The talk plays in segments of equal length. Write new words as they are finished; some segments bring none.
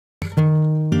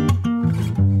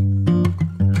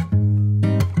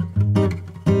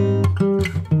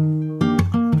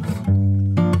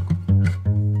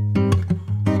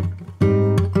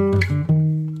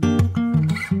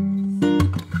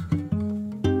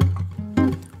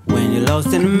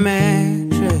lost in the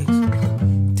matrix,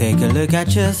 take a look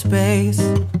at your space.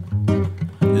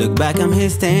 Look back, I'm here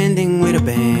standing with a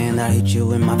band. I hit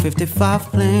you in my 55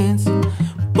 plans.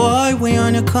 Boy, we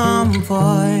on your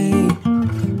convoy,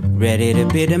 ready to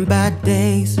beat them bad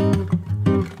days.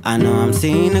 I know I'm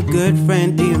seeing a good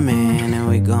friend to you, man, and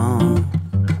we gone.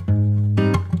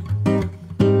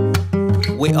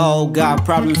 We all got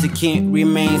problems that can't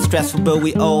remain stressful, but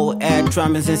we all add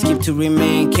trumpets and skip to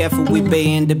remain careful. We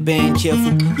bay in the band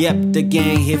cheerful. Yep, the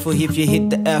gang here for if you hit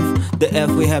the F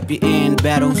we help you in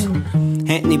battles.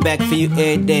 Hand it back for you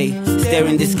every day.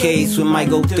 Staring this case, we might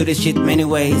go through this shit many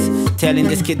ways. Telling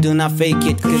this kid do not fake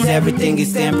it, cause everything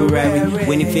is temporary.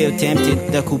 When you feel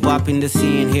tempted, the cool pop in the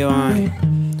scene here on.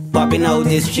 Popping all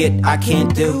this shit I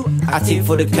can't do. I tip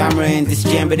for the camera in this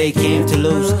jam, but they came to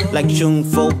lose. Like June,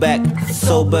 fall back,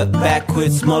 sober,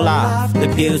 backwards, more life. The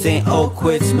pills ain't all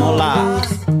quits, more lives.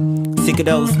 Sick of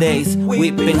those days,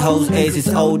 whipping hoes, aces,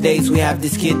 old days. We have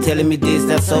this kid telling me this,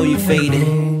 that's all you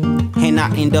fading. Ain't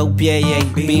nothing dope, yeah, yeah.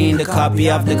 Being the copy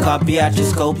of the copy at your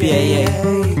scope, yeah, yeah.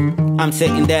 I'm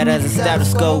setting that as a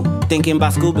status quo. Thinking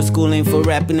about scuba schooling for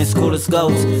rapping in school as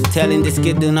goes. Telling this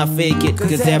kid do not fake it,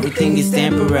 cause everything is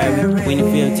temporary. When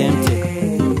you feel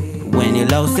tempted, when you're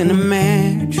lost in the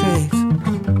matrix,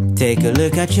 take a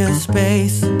look at your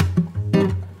space.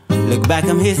 Look back,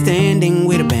 I'm here standing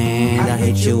with a band. I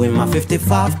hit you in my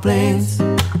 55 planes.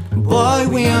 Boy,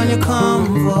 we on your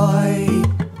convoy,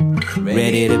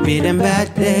 ready to beat them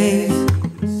bad days.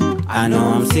 I know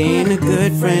I'm seeing a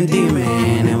good friend,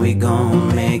 man, and we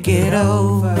gon' make it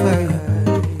over.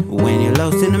 When you're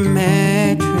lost in the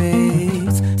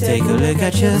matrix, take a look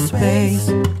at your space.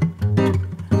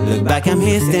 Look back, I'm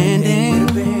here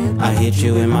standing. I hit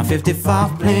you in my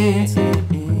 55 planes.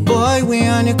 Boy, we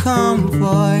on your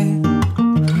convoy,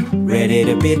 ready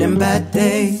to beat them bad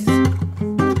days.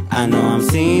 I know I'm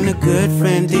seeing a good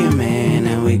friend, man,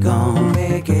 and we gon'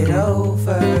 make it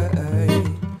over.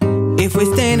 If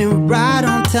we're standing right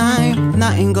on time,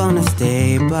 nothing gonna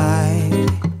stay by.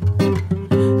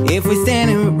 If we're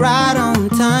standing right on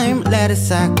time, let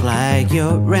us act like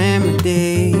your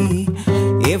remedy.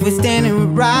 If we're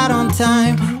standing right on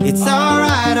time, it's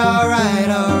alright, alright,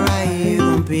 alright. You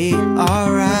gon' be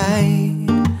alright.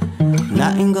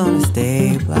 Nothing gonna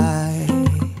stay by.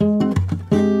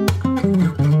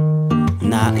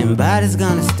 Nothing bad is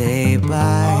gonna stay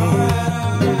by.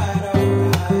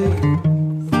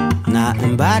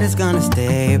 Nothing bad is gonna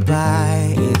stay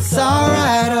by. It's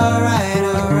alright, alright,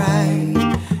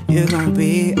 alright. You're gonna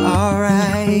be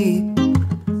alright.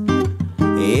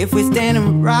 If we're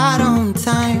standing right on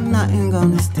time, nothing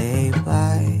gonna stay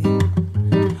by.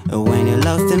 When you're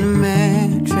lost in the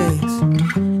matrix,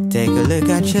 take a look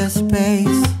at your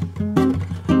space.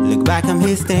 Look back, I'm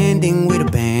here standing with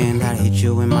a band. I hit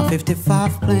you in my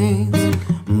 55 planes.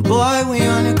 Boy, we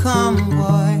on a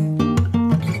convoy,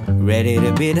 ready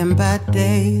to beat them bad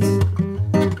days.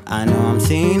 I know I'm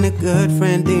seeing a good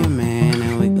friend, man,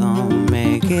 and we gon'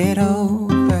 make it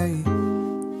over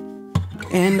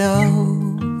and over.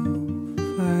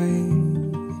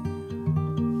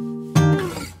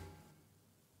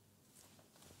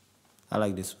 I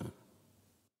like this one.